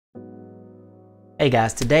Hey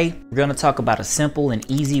guys, today we're going to talk about a simple and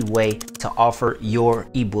easy way to offer your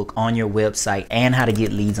ebook on your website and how to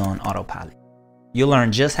get leads on autopilot. You'll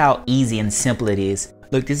learn just how easy and simple it is.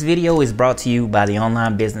 Look, this video is brought to you by the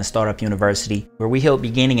Online Business Startup University, where we help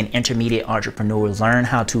beginning and intermediate entrepreneurs learn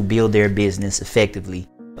how to build their business effectively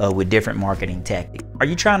with different marketing tactics. Are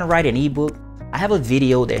you trying to write an ebook? I have a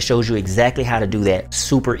video that shows you exactly how to do that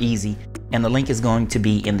super easy, and the link is going to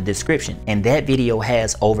be in the description. And that video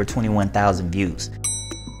has over 21,000 views.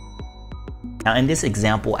 Now in this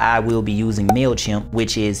example, I will be using MailChimp,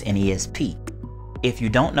 which is an ESP. If you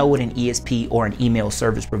don't know what an ESP or an email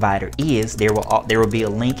service provider is, there will be a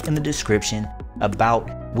link in the description about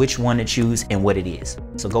which one to choose and what it is.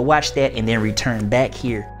 So go watch that and then return back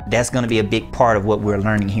here. That's going to be a big part of what we're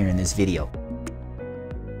learning here in this video.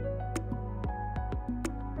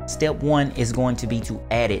 Step one is going to be to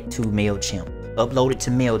add it to MailChimp. Upload it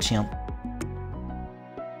to MailChimp.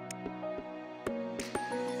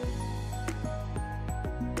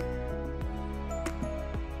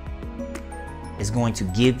 It's going to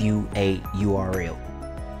give you a URL.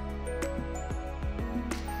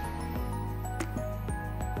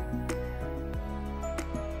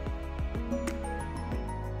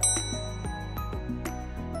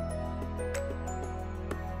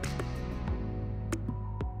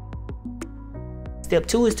 Step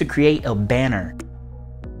two is to create a banner.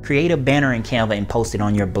 Create a banner in Canva and post it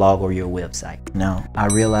on your blog or your website. Now, I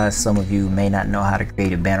realize some of you may not know how to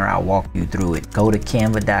create a banner. I'll walk you through it. Go to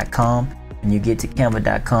canva.com. When you get to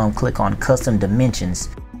canva.com, click on custom dimensions.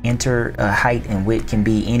 Enter a height and width, can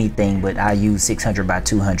be anything, but I use 600 by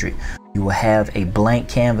 200. You will have a blank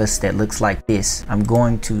canvas that looks like this. I'm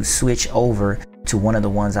going to switch over to one of the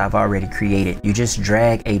ones I've already created. You just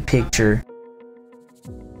drag a picture.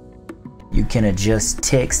 You can adjust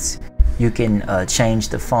text. You can change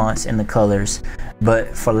the fonts and the colors.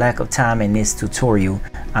 But for lack of time in this tutorial,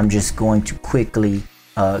 I'm just going to quickly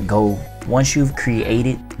go. Once you've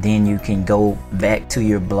created, then you can go back to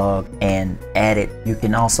your blog and add it. You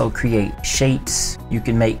can also create shapes. You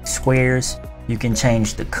can make squares. You can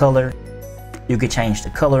change the color. You can change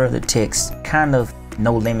the color of the text. Kind of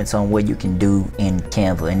no limits on what you can do in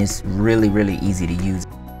Canva, and it's really easy to use.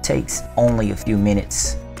 It takes only a few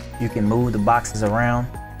minutes. You can move the boxes around,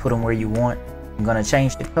 put them where you want. I'm gonna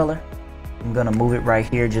change the color. I'm gonna move it right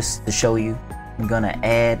here just to show you. I'm gonna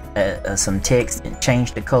add some text and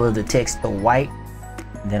change the color of the text to white.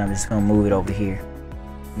 Then I'm just gonna move it over here.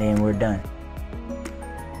 Then we're done.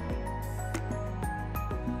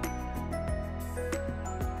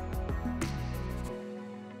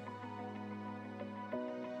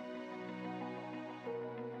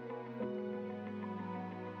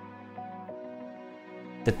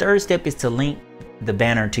 The third step is to link the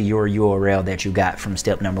banner to your URL that you got from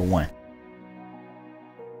step number one.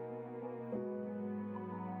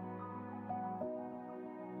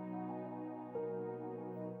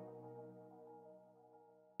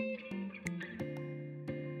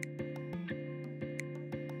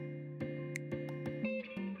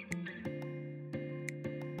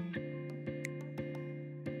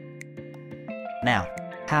 Now,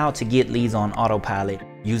 how to get leads on autopilot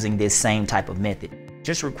using this same type of method.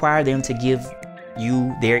 Just require them to give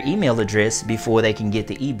you their email address before they can get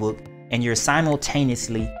the ebook, and you're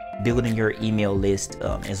simultaneously building your email list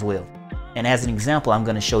as well. And as an example, I'm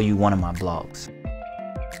going to show you one of my blogs.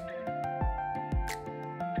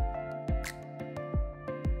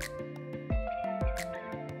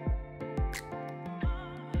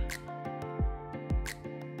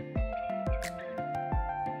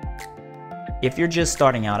 If you're just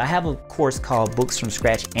starting out, I have a course called Books from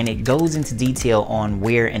Scratch, and it goes into detail on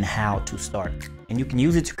where and how to start. And you can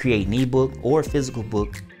use it to create an ebook or a physical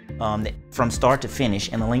book from start to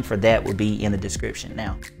finish, and the link for that will be in the description.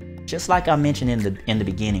 Now, just like I mentioned in the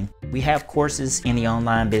beginning, we have courses in the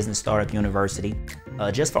Online Business Startup University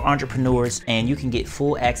just for entrepreneurs, and you can get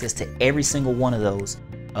full access to every single one of those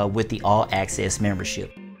with the All Access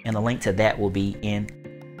membership. And the link to that will be in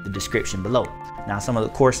the description below. Now, some of the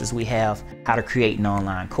courses we have: how to create an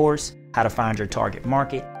online course, how to find your target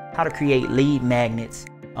market, how to create lead magnets,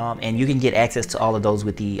 and you can get access to all of those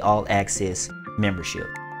with the All Access membership.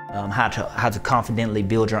 How to confidently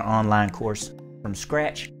build your online course from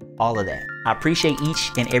scratch, all of that. I appreciate each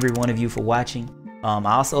and every one of you for watching.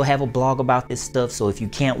 I also have a blog about this stuff, so if you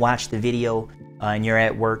can't watch the video and you're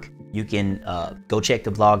at work, you can go check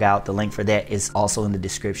the blog out. The link for that is also in the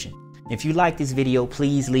description. If you like this video,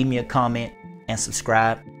 please leave me a comment and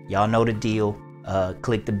subscribe. Y'all know the deal.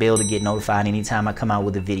 Click the bell to get notified anytime I come out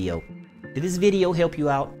with a video. Did this video help you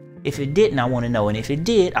out? If it didn't, I want to know. And if it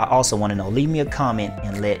did, I also want to know. Leave me a comment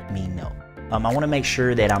and let me know. I want to make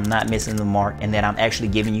sure that I'm not missing the mark and that I'm actually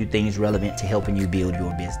giving you things relevant to helping you build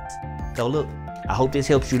your business. So look, I hope this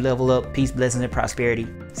helps you level up. Peace, blessings, and prosperity.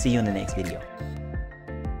 See you in the next video.